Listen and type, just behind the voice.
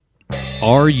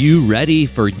Are you ready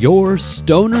for your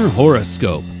Stoner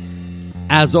Horoscope?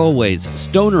 As always,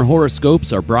 Stoner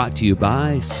Horoscopes are brought to you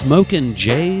by Smokin'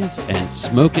 Jays and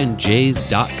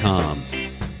SmokinJays.com.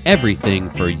 Everything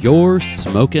for your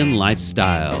smokin'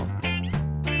 lifestyle.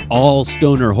 All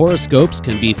Stoner Horoscopes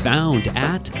can be found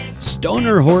at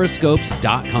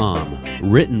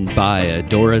StonerHoroscopes.com, written by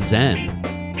Adora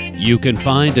Zen. You can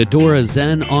find Adora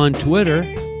Zen on Twitter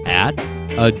at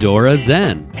Adora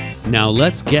Zen. Now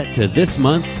let's get to this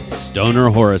month's Stoner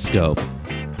Horoscope.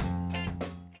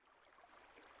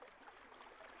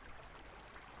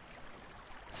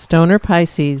 Stoner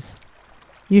Pisces,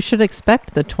 you should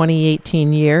expect the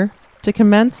 2018 year to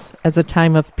commence as a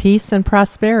time of peace and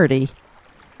prosperity,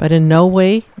 but in no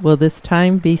way will this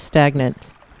time be stagnant.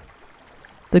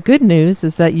 The good news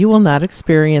is that you will not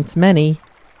experience many,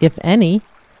 if any,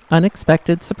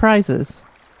 unexpected surprises.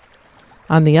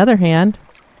 On the other hand,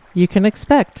 you can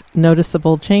expect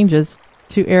noticeable changes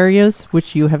to areas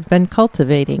which you have been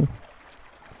cultivating.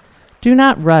 Do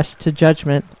not rush to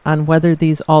judgment on whether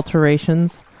these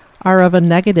alterations are of a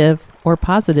negative or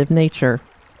positive nature.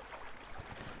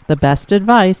 The best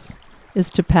advice is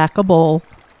to pack a bowl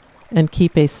and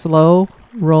keep a slow,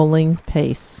 rolling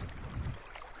pace.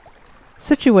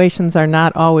 Situations are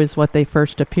not always what they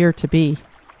first appear to be.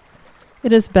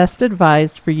 It is best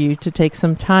advised for you to take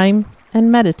some time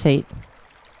and meditate.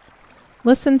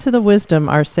 Listen to the wisdom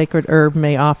our sacred herb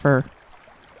may offer,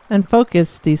 and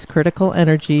focus these critical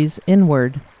energies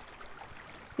inward.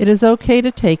 It is okay to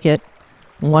take it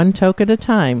one toke at a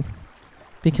time,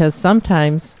 because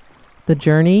sometimes the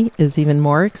journey is even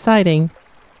more exciting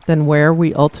than where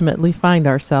we ultimately find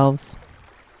ourselves.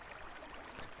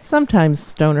 Sometimes,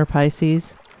 Stoner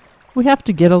Pisces, we have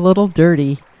to get a little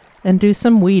dirty and do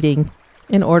some weeding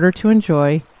in order to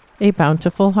enjoy a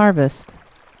bountiful harvest.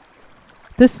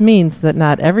 This means that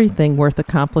not everything worth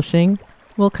accomplishing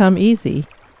will come easy.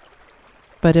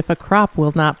 But if a crop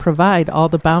will not provide all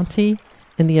the bounty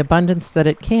in the abundance that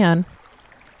it can,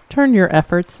 turn your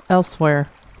efforts elsewhere.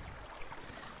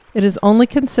 It is only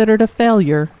considered a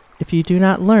failure if you do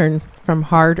not learn from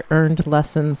hard-earned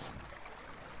lessons.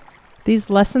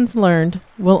 These lessons learned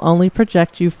will only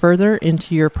project you further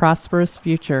into your prosperous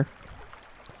future.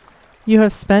 You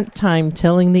have spent time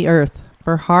tilling the earth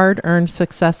for hard-earned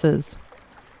successes.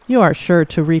 You are sure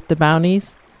to reap the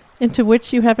bounties into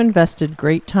which you have invested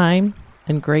great time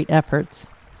and great efforts.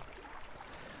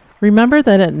 Remember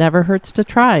that it never hurts to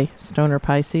try, Stoner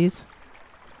Pisces.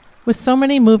 With so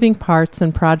many moving parts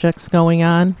and projects going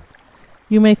on,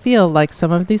 you may feel like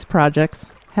some of these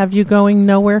projects have you going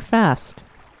nowhere fast.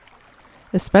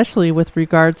 Especially with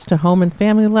regards to home and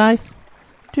family life,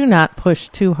 do not push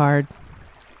too hard.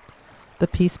 The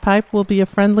peace pipe will be a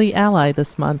friendly ally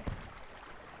this month.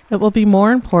 It will be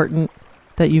more important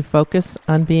that you focus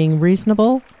on being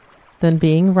reasonable than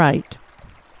being right.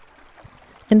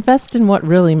 Invest in what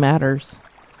really matters,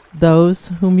 those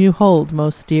whom you hold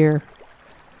most dear,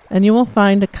 and you will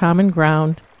find a common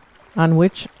ground on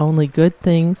which only good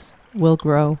things will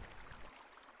grow.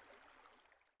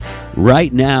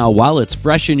 Right now, while it's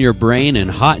fresh in your brain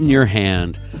and hot in your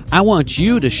hand, I want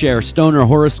you to share Stoner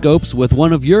Horoscopes with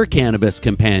one of your cannabis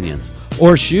companions,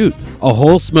 or shoot, a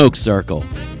whole smoke circle.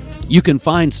 You can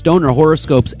find Stoner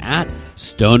Horoscopes at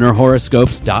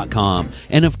StonerHoroscopes.com.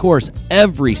 And of course,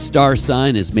 every star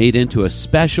sign is made into a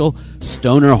special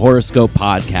Stoner Horoscope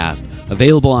podcast,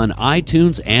 available on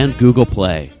iTunes and Google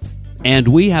Play. And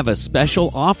we have a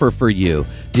special offer for you.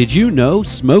 Did you know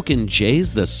Smokin'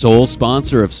 Jays, the sole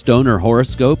sponsor of Stoner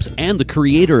Horoscopes and the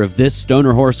creator of this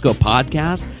Stoner Horoscope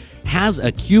podcast, has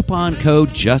a coupon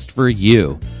code just for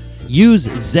you? Use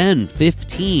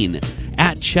Zen15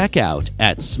 at checkout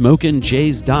at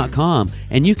SmokinJays.com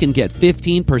and you can get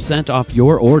 15% off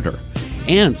your order.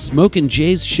 And Smokin'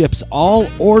 Jays ships all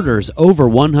orders over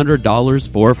 $100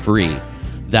 for free.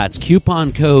 That's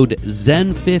coupon code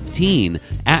ZEN15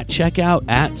 at checkout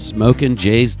at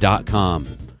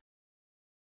SmokinJays.com.